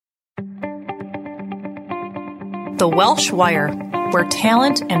The Welsh Wire, where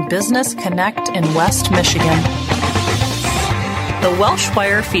talent and business connect in West Michigan. The Welsh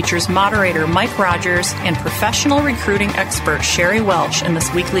Wire features moderator Mike Rogers and professional recruiting expert Sheri Welsh in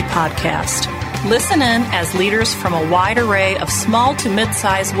this weekly podcast. Listen in as leaders from a wide array of small to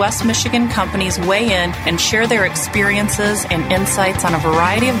mid-sized West Michigan companies weigh in and share their experiences and insights on a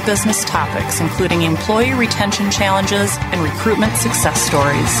variety of business topics, including employee retention challenges and recruitment success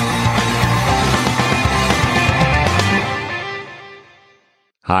stories.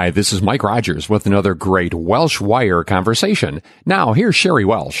 Hi, this is Mike Rogers with another great Welsh Wire conversation. Now, here's Sheri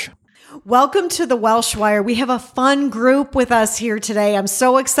Welsh. Welcome to the Welsh Wire. We have a fun group with us here today. I'm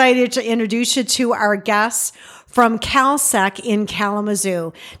so excited to introduce you to our guests from Kalsec in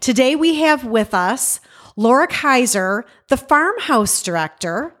Kalamazoo. Today we have with us Laura Keiser, the Farmhouse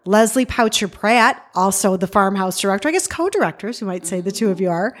Director, Leslie Pratt, also the Farmhouse Director, I guess co-directors, you might say the two of you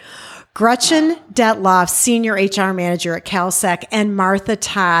are, Gretchen Dettloff, Senior HR Manager at Kalsec, and Martha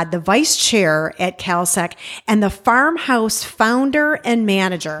Todd, the Vice Chair at Kalsec, and the Farmhouse Founder and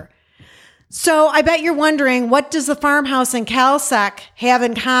Manager. So I bet you're wondering, what does the Farmhouse and Kalsec have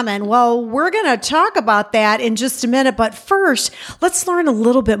in common? Well, we're going to talk about that in just a minute. But first, let's learn a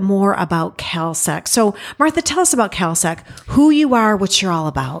little bit more about Kalsec. Martha, tell us about Kalsec, who you are, what you're all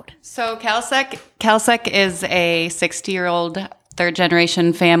about. So Kalsec is a 60-year-old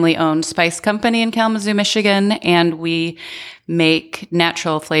third-generation family-owned spice company in Kalamazoo, Michigan, and we make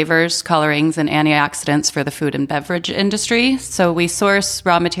natural flavors, colorings, and antioxidants for the food and beverage industry. So we source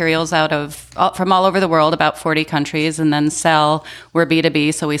raw materials from all over the world, about 40 countries, and then we're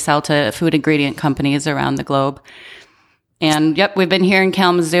B2B, so we sell to food ingredient companies around the globe. And we've been here in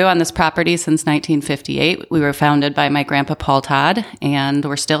Kalamazoo on this property since 1958. We were founded by my grandpa, Paul Todd, and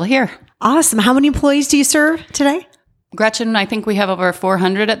we're still here. Awesome. How many employees do you serve today? Gretchen, I think we have over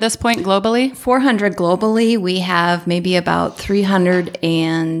 400 at this point globally. 400 globally. We have maybe about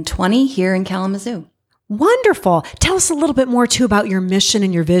 320 here in Kalamazoo. Wonderful. Tell us a little bit more, too, about your mission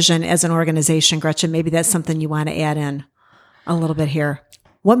and your vision as an organization, Gretchen. Maybe that's something you want to add in a little bit here.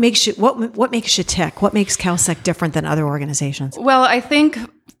 What makes you tick? What makes Kalsec different than other organizations? Well, I think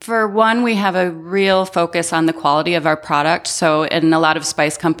for one, we have a real focus on the quality of our product. So in a lot of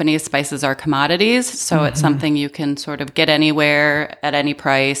spice companies, spices are commodities. So it's something you can sort of get anywhere at any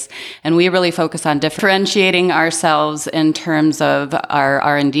price. And we really focus on differentiating ourselves in terms of our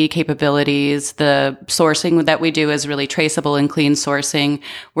R&D capabilities. The sourcing that we do is really traceable and clean sourcing.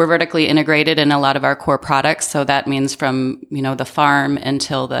 We're vertically integrated in a lot of our core products. So that means from, the farm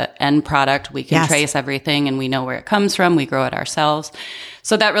until the end product, we can trace everything and we know where it comes from. We grow it ourselves.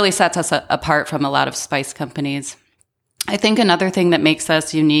 So that really sets us apart from a lot of spice companies. I think another thing that makes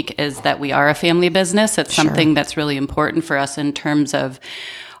us unique is that we are a family business. It's something that's really important for us in terms of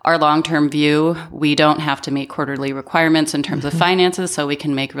our long-term view. We don't have to meet quarterly requirements in terms of finances, so we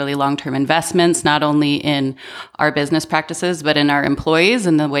can make really long-term investments, not only in our business practices, but in our employees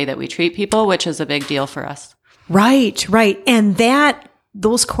and the way that we treat people, which is a big deal for us. Right. And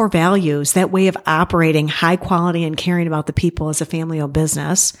those core values, that way of operating high quality and caring about the people as a family-owned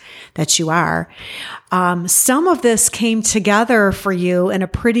business that you are, some of this came together for you in a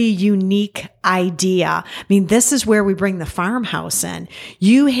pretty unique idea. I mean, this is where we bring the farmhouse in.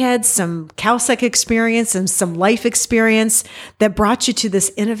 You had some Kalsec experience and some life experience that brought you to this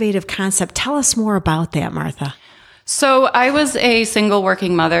innovative concept. Tell us more about that, Martha. So I was a single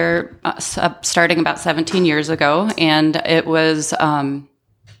working mother starting about 17 years ago, and it was,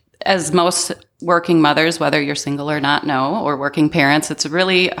 as most working mothers, whether you're single or not, or working parents, it's a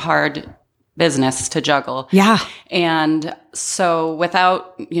really hard business to juggle. Yeah. And so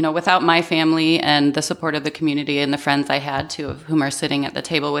without my family and the support of the community and the friends I had, two of whom are sitting at the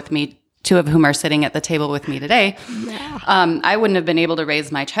table with me today, I wouldn't have been able to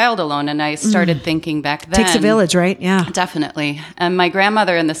raise my child alone. And I started thinking back then. Takes a village, right? Yeah. Definitely. And my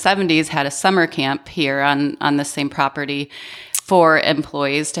grandmother in the 70s had a summer camp here on the same property for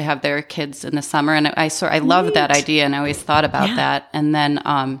employees to have their kids in the summer. And I loved that idea, and I always thought about that. And then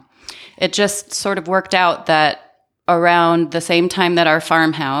it just sort of worked out that around the same time that our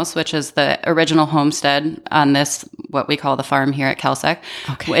farmhouse, which is the original homestead on this, what we call the farm here at Kalsec,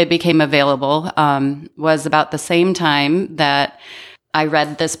 it became available, was about the same time that I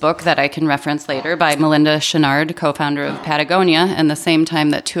read this book that I can reference later by Melinda Chenard, co-founder of Patagonia, and the same time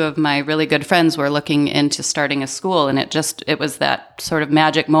that two of my really good friends were looking into starting a school. And it was that sort of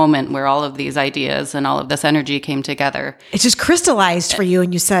magic moment where all of these ideas and all of this energy came together. It just crystallized for you,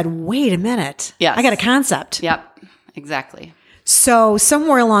 and you said, wait a minute. Yes. I got a concept. Yep. Exactly. So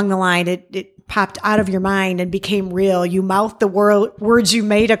somewhere along the line, it popped out of your mind and became real. You mouthed the words you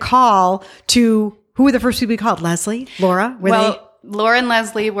made a call to Who were the first people you called? Leslie? Laura? Laura and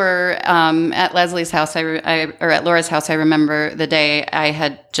Leslie were at Leslie's house, or at Laura's house. I remember the day I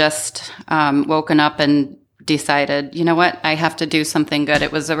had just woken up and decided, you know what, I have to do something good.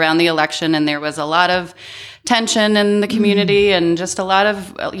 It was around the election, and there was a lot of tension in the community and just a lot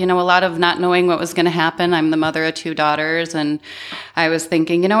of not knowing what was going to happen. I'm the mother of 2 daughters, and I was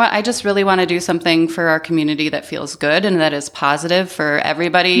thinking, you know what, I just really want to do something for our community that feels good and that is positive for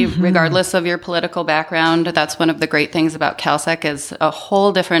everybody, regardless of your political background. That's one of the great things about Kalsec is a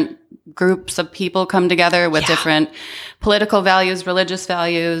whole different groups of people come together with different political values, religious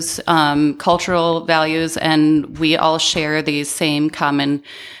values, cultural values, and we all share these same common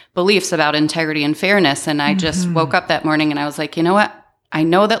beliefs about integrity and fairness. And I just woke up that morning and I was like, you know what? I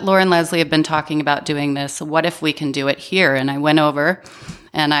know that Laura and Leslie have been talking about doing this. What if we can do it here? And I went over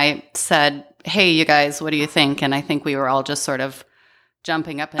and I said, hey, you guys, what do you think? And I think we were all just sort of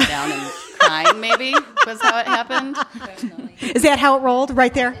jumping up and down and crying, maybe, was how it happened. Is that how it rolled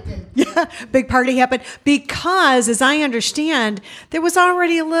right there? Yeah, big party happened. Because, as I understand, there was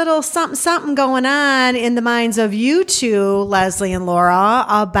already a little something going on in the minds of you two, Leslie and Laura,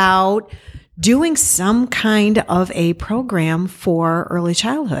 about doing some kind of a program for early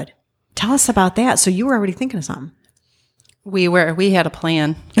childhood. Tell us about that. So you were already thinking of something. We had a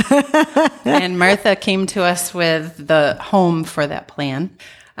plan. And Martha came to us with the home for that plan.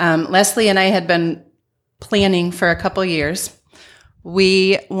 Leslie and I had been planning for a couple years.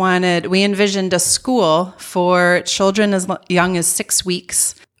 We envisioned a school for children as young as 6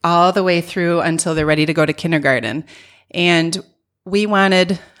 weeks, all the way through until they're ready to go to kindergarten. And we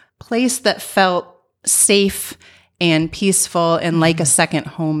wanted a place that felt safe and peaceful and like a second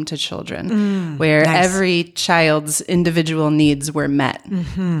home to children, where every child's individual needs were met,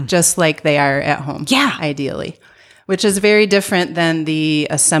 just like they are at home, ideally, which is very different than the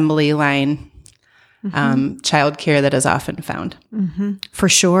assembly line childcare that is often found. For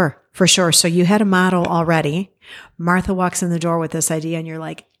sure. So you had a model already. Martha walks in the door with this idea and you're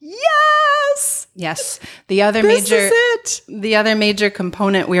like, yes. The other major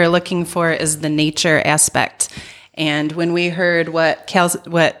component we are looking for is the nature aspect. And when we heard what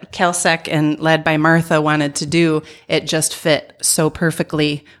Kalsec and led by Martha wanted to do, it just fit so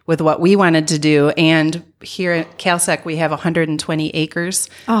perfectly with what we wanted to do. And here at Kalsec, we have 120 acres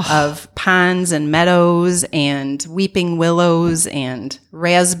of ponds and meadows and weeping willows and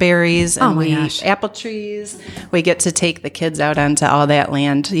raspberries and apple trees. We get to take the kids out onto all that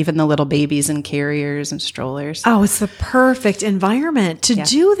land, even the little babies and carriers and strollers. Oh, it's the perfect environment to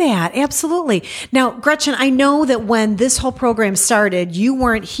do that. Absolutely. Now, Gretchen, I know that when this whole program started, you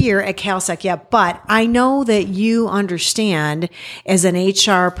weren't here at Kalsec yet, but I know that you understand as an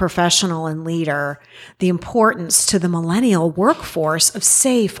HR professional and leader the importance to the millennial workforce of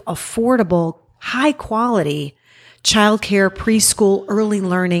safe, affordable, high quality childcare, preschool, early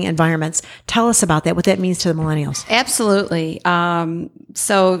learning environments. Tell us about that, what that means to the millennials. Absolutely.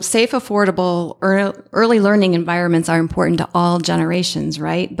 So safe, affordable, early learning environments are important to all generations,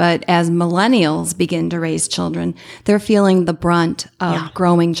 right? But as millennials begin to raise children, they're feeling the brunt of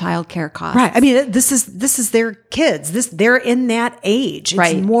growing childcare costs. Right. I mean, this is their kids. They're in that age.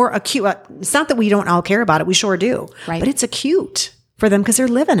 It's more acute. It's not that we don't all care about it. We sure do. Right. But it's acute for them because they're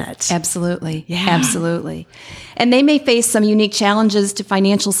living it. Absolutely. Yeah. Absolutely. And they may face some unique challenges to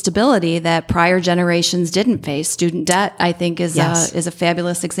financial stability that prior generations didn't face. Student debt, I think, is a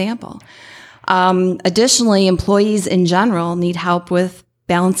fabulous example. Additionally, employees in general need help with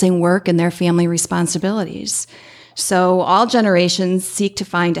balancing work and their family responsibilities. So all generations seek to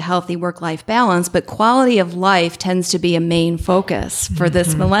find a healthy work-life balance, but quality of life tends to be a main focus for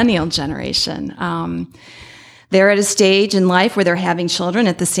this millennial generation. They're at a stage in life where they're having children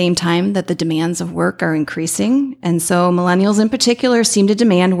at the same time that the demands of work are increasing. And so millennials in particular seem to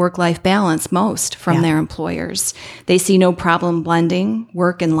demand work-life balance most from their employers. They see no problem blending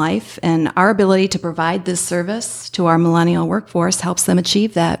work and life, and our ability to provide this service to our millennial workforce helps them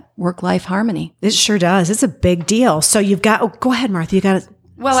achieve that work-life harmony. It sure does. It's a big deal. So you've got, go ahead, Martha, you got it.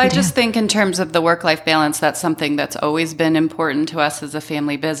 Well, I just think in terms of the work-life balance, that's something that's always been important to us as a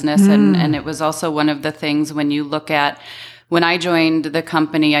family business. And it was also one of the things when you look at, when I joined the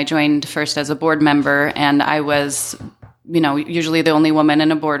company, I joined first as a board member, and I was, usually the only woman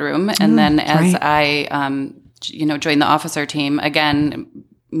in a boardroom. And then as I, joined the officer team, again,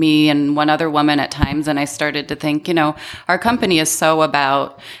 me and one other woman at times, and I started to think, our company is so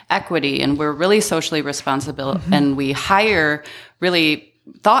about equity, and we're really socially responsible, and we hire really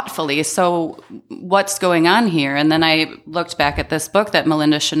thoughtfully. So what's going on here? And then I looked back at this book that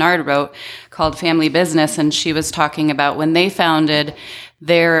Melinda Chenard wrote called Family Business, and she was talking about when they founded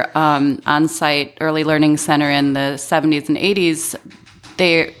their on-site early learning center in the 70s and 80s,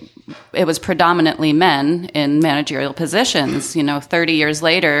 it was predominantly men in managerial positions. 30 years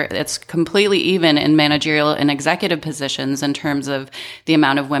later, it's completely even in managerial and executive positions in terms of the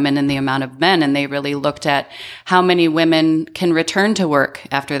amount of women and the amount of men. And they really looked at how many women can return to work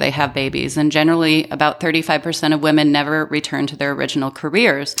after they have babies. And generally, about 35% of women never return to their original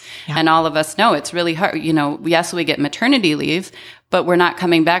careers. Yeah. And all of us know it's really hard. Yes, we get maternity leave, but we're not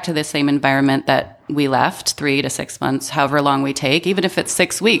coming back to the same environment that we left, 3 to 6 months, however long we take. Even if it's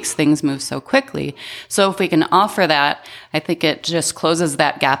 6 weeks, things move so quickly. So if we can offer that, I think it just closes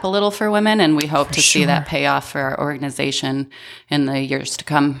that gap a little for women, and we hope to see that pay off for our organization in the years to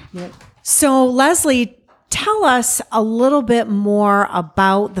come. Yep. So Leslie, tell us a little bit more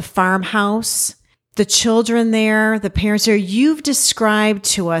about the farmhouse, the children there, the parents there. You've described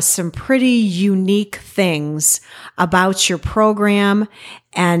to us some pretty unique things about your program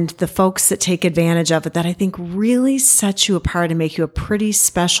and the folks that take advantage of it that I think really set you apart and make you a pretty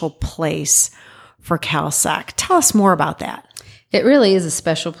special place for Kalsec. Tell us more about that. It really is a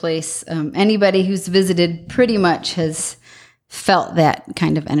special place. Anybody who's visited pretty much has felt that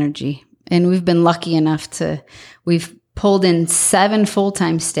kind of energy. And we've been lucky enough we've pulled in 7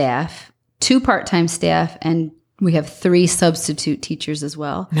 full-time staff, 2 part-time staff, and we have 3 substitute teachers as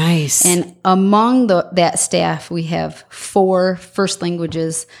well. Nice. And among that staff, we have 4 first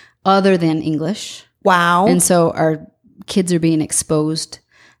languages other than English. Wow. And so our kids are being exposed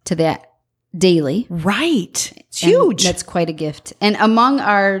to that daily. Right. It's huge. And that's quite a gift. And among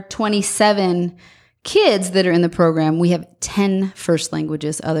our 27 kids that are in the program, we have 10 first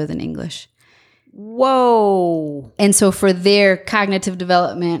languages other than English. Whoa. And so for their cognitive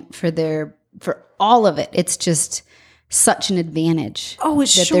development, for all of it, it's just such an advantage. Oh, it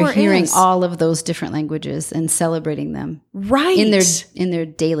that sure they're hearing is. all of those different languages and celebrating them. Right. In their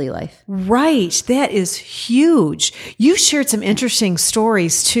daily life. Right. That is huge. You shared some interesting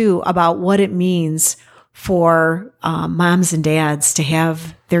stories too about what it means for moms and dads to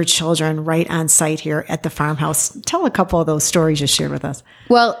have their children right on site here at the farmhouse. Tell a couple of those stories you shared with us.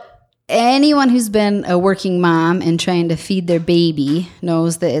 Well, anyone who's been a working mom and trying to feed their baby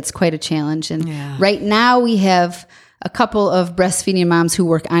knows that it's quite a challenge. And right now we have a couple of breastfeeding moms who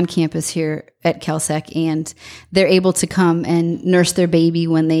work on campus here at Kalsec, and they're able to come and nurse their baby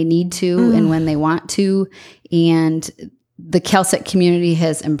when they need to and when they want to. And the Kalsec community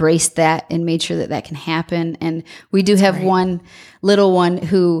has embraced that and made sure that can happen. And we do have one little one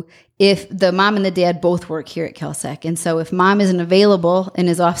who, if the mom and the dad both work here at Kalsec, and so if mom isn't available and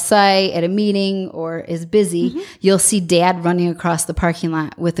is off-site at a meeting or is busy, you'll see dad running across the parking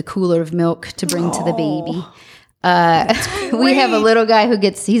lot with a cooler of milk to bring to the baby. We have a little guy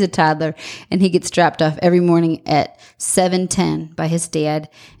he's a toddler, and he gets dropped off every morning at 7:10 by his dad,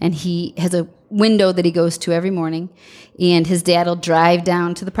 and he has a window that he goes to every morning, and his dad will drive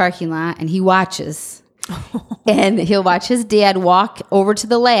down to the parking lot, and he watches. And he'll watch his dad walk over to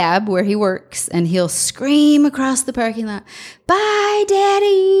the lab where he works, and he'll scream across the parking lot, "Bye,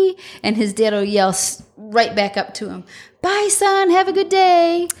 Daddy!" And his dad will yell right back up to him, "Bye, son, have a good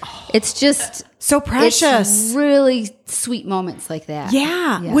day." It's just so precious. It's really sweet moments like that.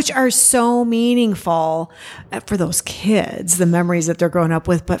 Yeah, which are so meaningful for those kids, the memories that they're growing up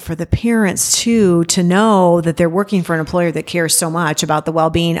with, but for the parents too, to know that they're working for an employer that cares so much about the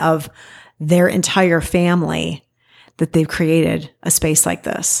well-being of their entire family, that they've created a space like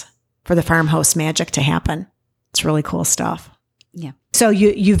this for the farmhouse magic to happen. It's really cool stuff. Yeah. So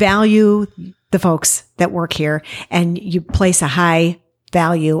you value the folks that work here, and you place a high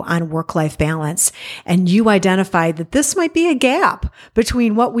value on work-life balance. And you identified that this might be a gap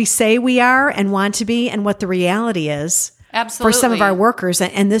between what we say we are and want to be and what the reality is. Absolutely. For some of our workers.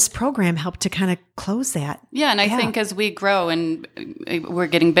 And this program helped to kind of close that. Yeah. And I think as we grow and we're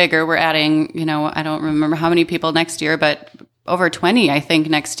getting bigger, we're adding, I don't remember how many people next year, but over 20, I think,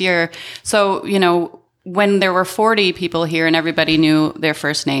 next year. So, when there were 40 people here and everybody knew their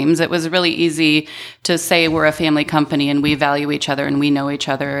first names, it was really easy to say we're a family company and we value each other and we know each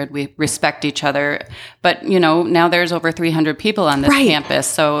other and we respect each other. But, now there's over 300 people on this campus.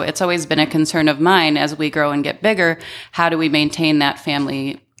 So it's always been a concern of mine as we grow and get bigger. How do we maintain that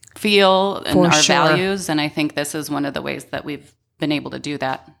family feel and our values? And I think this is one of the ways that we've been able to do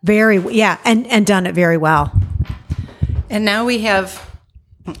that. And done it very well. And now we have,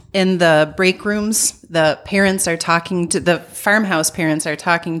 in the break rooms, the farmhouse parents are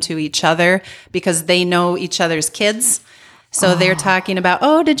talking to each other because they know each other's kids. So they're talking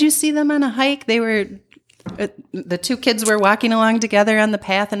about, did you see them on a hike? The 2 kids were walking along together on the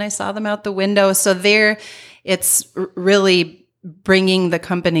path and I saw them out the window. So it's really bringing the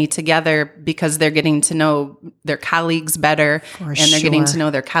company together because they're getting to know their colleagues better, and they're getting to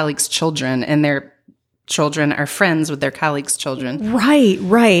know their colleagues' children, and their children are friends with their colleagues' children.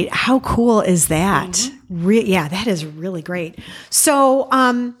 Right. How cool is that? Yeah, that is really great. So,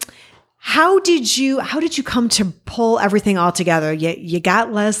 how did you come to pull everything all together? You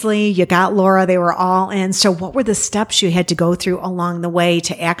got Leslie, you got Laura, they were all in. So what were the steps you had to go through along the way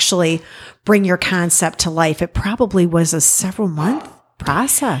to actually bring your concept to life? It probably was a several month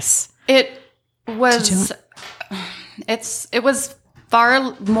process. It was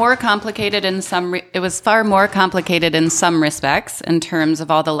far more complicated in some respects in terms of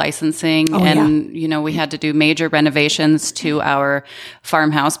all the licensing, we had to do major renovations to our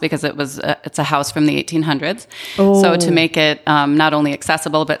farmhouse because it's a house from the 1800s. So to make it not only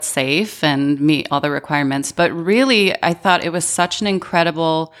accessible but safe and meet all the requirements. But really, I thought it was such an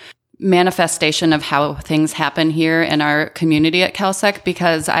incredible manifestation of how things happen here in our community at Kalsec,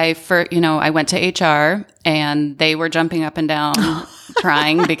 because I went to HR and they were jumping up and down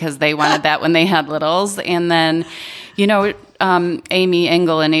crying because they wanted that when they had littles. And then, Amy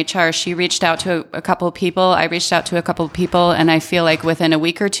Engel in HR, she reached out to a couple of people. I reached out to a couple of people, and I feel like within a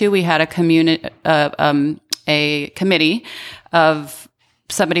week or two, we had a committee of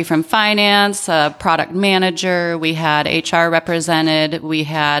somebody from finance, a product manager, we had HR represented, we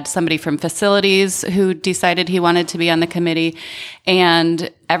had somebody from facilities who decided he wanted to be on the committee,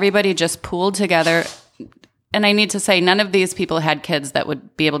 and everybody just pooled together. And I need to say, none of these people had kids that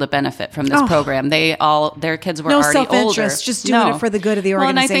would be able to benefit from this program. Their kids were already older. No self-interest, just doing it for the good of the organization. Well,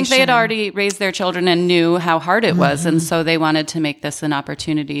 and I think they had already raised their children and knew how hard it was, and so they wanted to make this an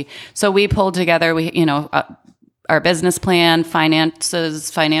opportunity. So we pulled together, our business plan,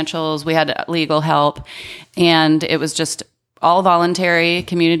 financials, we had legal help, and it was just all voluntary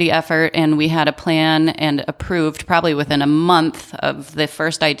community effort, and we had a plan and approved probably within a month of the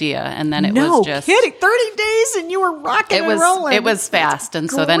first idea, and then it was just... No kidding, 30 days and you were rocking and rolling. It was fast, and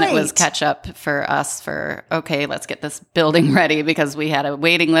so then it was catch up for us for, okay, let's get this building ready, because we had a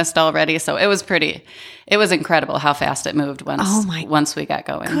waiting list already, so it was incredible how fast it moved once we got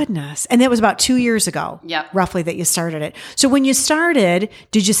going. Goodness. And that was about 2 years ago, roughly, that you started it. So when you started,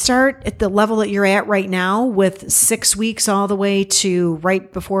 did you start at the level that you're at right now with 6 weeks all the way to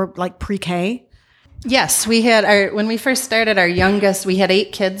right before like pre-K? Yes, we had when we first started, our youngest, we had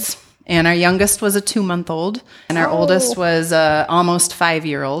 8 kids, and our youngest was a 2-month-old, and our oldest was almost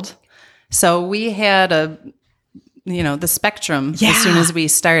 5-year-old. So we had the spectrum as soon as we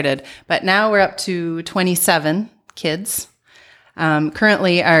started. But now we're up to 27 kids.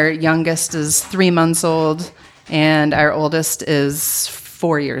 Currently, our youngest is 3 months old, and our oldest is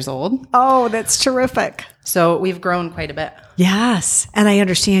 4 years old. Oh, that's terrific. So we've grown quite a bit. Yes. And I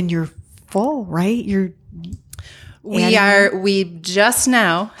understand you're full, right? We just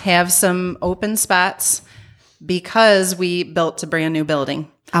now have some open spots because we built a brand new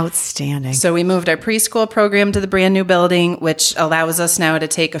building. Outstanding. So we moved our preschool program to the brand new building, which allows us now to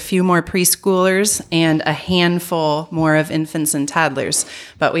take a few more preschoolers and a handful more of infants and toddlers.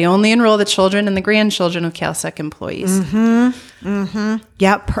 But we only enroll the children and the grandchildren of Kalsec employees.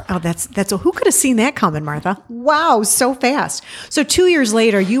 Yep. Oh, that's who could have seen that coming, Martha? Wow, so fast. So 2 years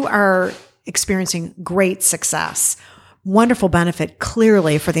later, you are experiencing great success. Wonderful benefit,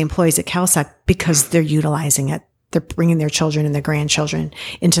 clearly, for the employees at Kalsec because they're utilizing it. They're bringing their children and their grandchildren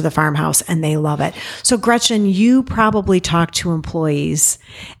into the farmhouse, and they love it. So, Gretchen, you probably talk to employees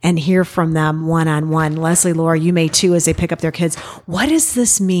and hear from them one-on-one. Leslie, Laura, you may too, as they pick up their kids. What does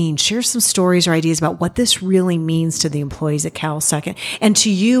this mean? Share some stories or ideas about what this really means to the employees at Kalsec and to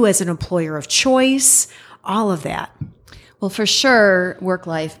you as an employer of choice, all of that. Well, for sure,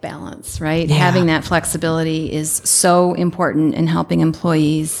 work-life balance, right? Yeah. Having that flexibility is so important in helping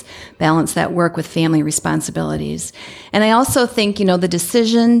employees balance that work with family responsibilities. And I also think, the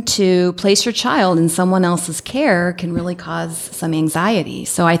decision to place your child in someone else's care can really cause some anxiety.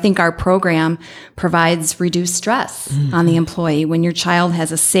 So I think our program provides reduced stress on the employee when your child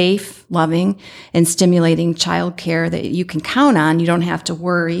has a safe, loving, and stimulating child care that you can count on. You don't have to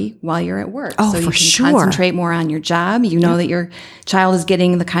worry while you're at work. Oh, so you for can sure. Concentrate more on your job. You know that your child is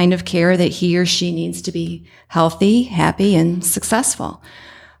getting the kind of care that he or she needs to be healthy, happy, and successful.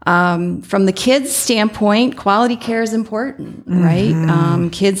 From the kids' standpoint, quality care is important, right?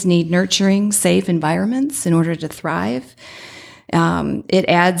 Kids need nurturing, safe environments in order to thrive. It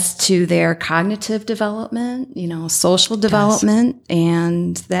adds to their cognitive development, social development,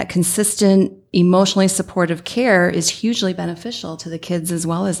 and that consistent, emotionally supportive care is hugely beneficial to the kids as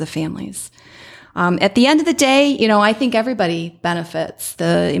well as the families. At the end of the day, I think everybody benefits.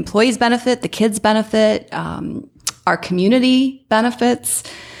 The employees benefit, the kids benefit. our community benefits.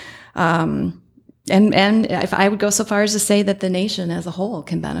 And if I would go so far as to say that the nation as a whole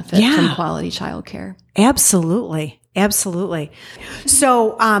can benefit from quality childcare. Absolutely. Absolutely.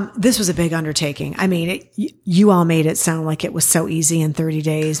 So this was a big undertaking. I mean, you all made it sound like it was so easy in 30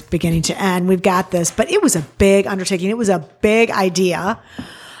 days, beginning to end. We've got this, but it was a big undertaking. It was a big idea.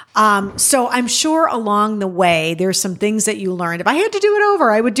 So I'm sure along the way, there's some things that you learned. If I had to do it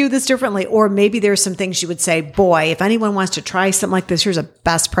over, I would do this differently. Or maybe there's some things you would say, boy, if anyone wants to try something like this, here's a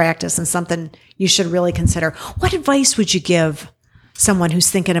best practice and something you should really consider. What advice would you give someone who's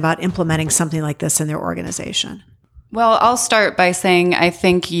thinking about implementing something like this in their organization? Well, I'll start by saying I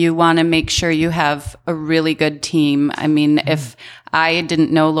think you want to make sure you have a really good team. I mean, if I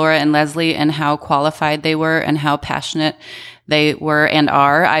didn't know Laura and Leslie and how qualified they were and how passionate they were and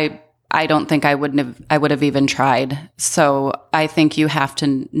are, I don't think I would have even tried. So I think you have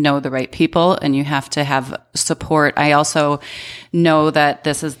to know the right people and you have to have support. I also know that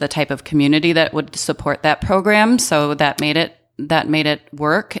this is the type of community that would support that program. So that made it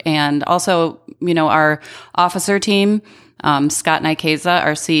work. And also, our officer team, Scott Keiser,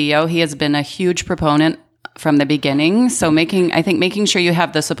 our CEO, he has been a huge proponent from the beginning. So making sure you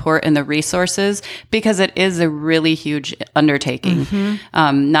have the support and the resources, because it is a really huge undertaking,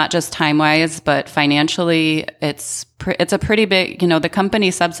 not just time-wise, but financially. It's a pretty big, the company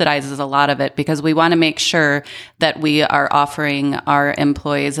subsidizes a lot of it because we want to make sure that we are offering our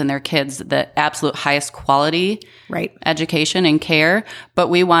employees and their kids the absolute highest quality education and care, but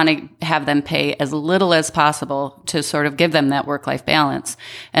we want to have them pay as little as possible to sort of give them that work-life balance.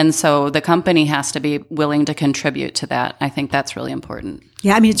 And so the company has to be willing to contribute to that. I think that's really important.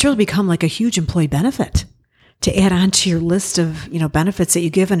 Yeah, I mean, it's really become like a huge employee benefit to add on to your list of, benefits that you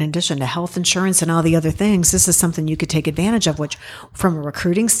give in addition to health insurance and all the other things. This is something you could take advantage of, which from a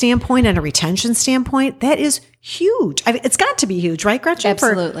recruiting standpoint and a retention standpoint, that is huge. I mean, it's got to be huge, right, Gretchen?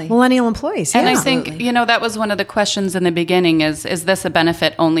 Absolutely. For millennial employees. And yeah. I think, that was one of the questions in the beginning is this a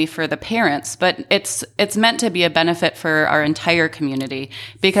benefit only for the parents? But it's meant to be a benefit for our entire community,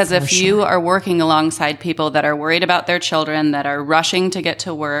 because if you are working alongside people that are worried about their children, that are rushing to get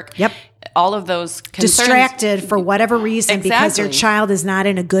to work, all of those concerns, distracted for whatever reason because their child is not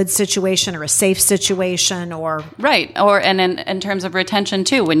in a good situation or a safe situation, or and in terms of retention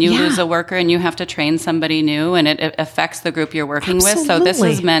too, when you lose a worker and you have to train somebody new, and it affects the group you're working with. So this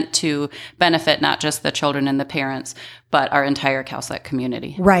is meant to benefit not just the children and the parents, but our entire Kalsec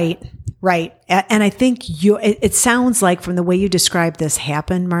community. Right. And I think it sounds like from the way you described this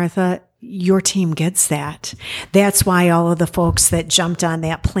happen, Martha, your team gets that. That's why all of the folks that jumped on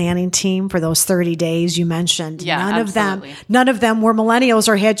that planning team for those 30 days you mentioned, none of them were millennials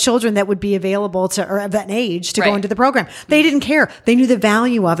or had children that would be available to, or of an age to go into the program. They didn't care. They knew the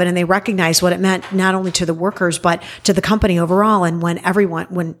value of it, and they recognized what it meant, not only to the workers, but to the company overall. And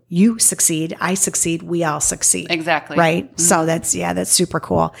when you succeed, I succeed, we all succeed. Exactly. Right. Mm-hmm. So that's super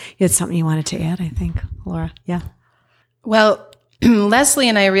cool. You had something you wanted to add, I think, Laura. Yeah. Well, Leslie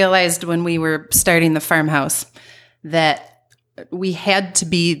and I realized when we were starting the farmhouse that we had to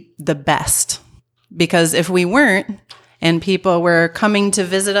be the best, because if we weren't, and people were coming to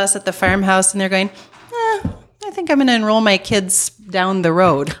visit us at the farmhouse and they're going, I think I'm going to enroll my kids down the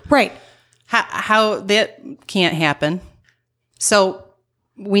road. Right. How that can't happen. So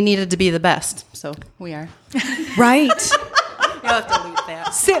we needed to be the best. So we are. Right. You'll have to loop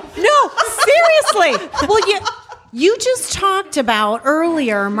that. No, seriously. Well, you just talked about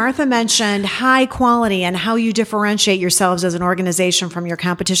earlier, Martha mentioned high quality and how you differentiate yourselves as an organization from your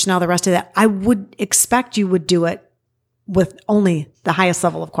competition, all the rest of that. I would expect you would do it with only the highest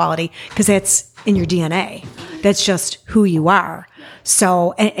level of quality, because that's in your DNA. That's just who you are.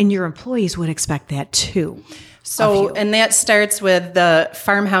 So, and your employees would expect that too. So, and that starts with the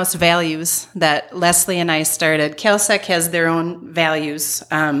farmhouse values that Leslie and I started. Kalsec has their own values,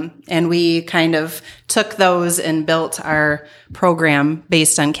 and we kind of took those and built our program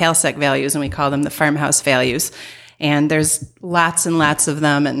based on Kalsec values, and we call them the farmhouse values. And there's lots and lots of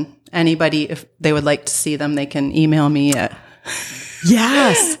them, and anybody, if they would like to see them, they can email me at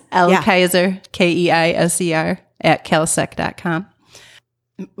Keiser, Keiser, at kalsec.com.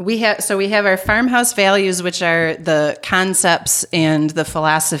 We have our farmhouse values, which are the concepts and the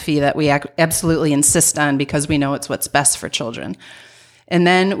philosophy that we absolutely insist on, because we know it's what's best for children. And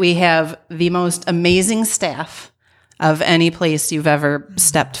then we have the most amazing staff of any place you've ever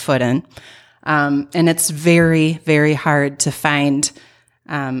stepped foot in. And it's very, very hard to find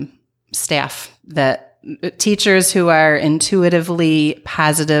teachers who are intuitively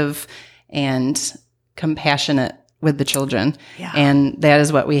positive and compassionate with the children. Yeah. And that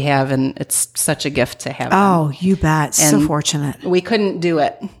is what we have. And it's such a gift to have them. Oh, you bet. So fortunate. We couldn't do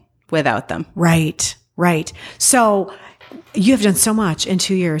it without them. Right. So you have done so much in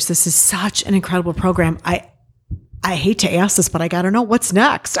 2 years. This is such an incredible program. I hate to ask this, but I got to know what's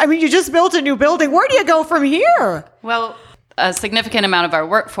next. I mean, you just built a new building. Where do you go from here? Well, a significant amount of our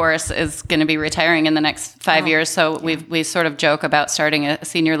workforce is going to be retiring in the next 5 years. So we sort of joke about starting a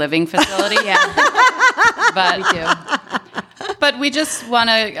senior living facility. But we do. But we just want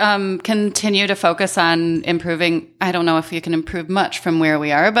to continue to focus on improving. I don't know if you can improve much from where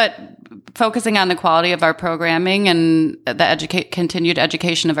we are, but focusing on the quality of our programming and the continued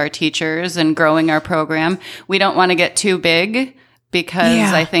education of our teachers and growing our program. We don't want to get too big,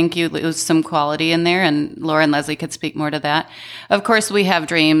 because I think you lose some quality in there, and Laura and Leslie could speak more to that. Of course, we have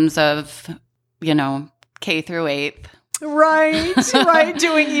dreams of, K through 8th. Right,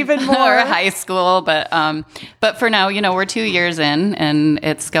 doing even more. Or high school, but for now, we're 2 years in, and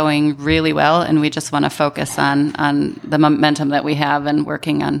it's going really well, and we just want to focus on the momentum that we have and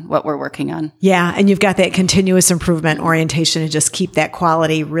working on what we're working on. Yeah, and you've got that continuous improvement orientation to just keep that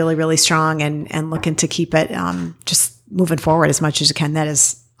quality really, really strong and looking to keep it just moving forward as much as you can. That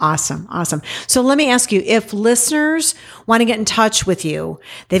is awesome. So let me ask you, if listeners want to get in touch with you,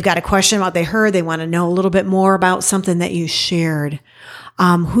 they've got a question about they heard, they want to know a little bit more about something that you shared.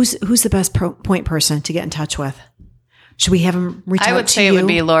 Who's the best point person to get in touch with? Should we have them reach out to you? I would say it would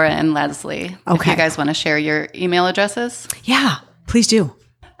be Laura and Leslie. Okay. If you guys want to share your email addresses. Yeah, please do.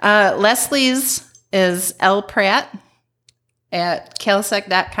 Leslie's is Pratt at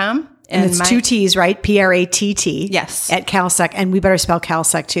Kalsec.com. And it's 2 T's, right? Pratt. Yes. At Kalsec. And we better spell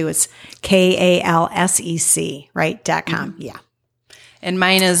Kalsec too. It's Kalsec, right? .com. Mm-hmm. Yeah. And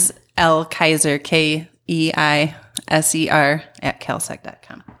mine is Keiser, Keiser at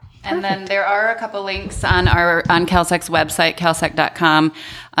Kalsec.com. And then there are a couple links on Kalsec's website, kalsec.com,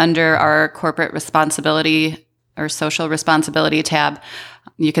 under our corporate responsibility or social responsibility tab.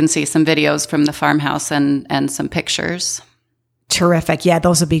 You can see some videos from the farmhouse and some pictures. Terrific. Yeah,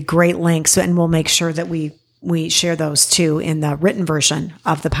 those will be great links. And we'll make sure that we share those too in the written version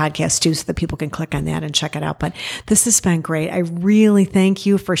of the podcast too, so that people can click on that and check it out. But this has been great. I really thank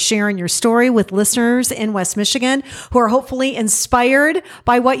you for sharing your story with listeners in West Michigan who are hopefully inspired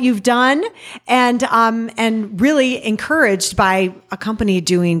by what you've done and really encouraged by a company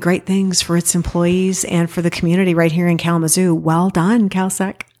doing great things for its employees and for the community right here in Kalamazoo. Well done,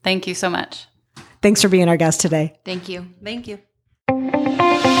 Kalsec. Thank you so much. Thanks for being our guest today. Thank you. Thank you.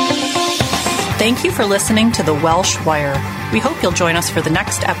 Thank you for listening to the Welsh Wire. We hope you'll join us for the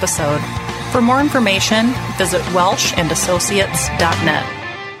next episode. For more information, visit welshandassociates.net.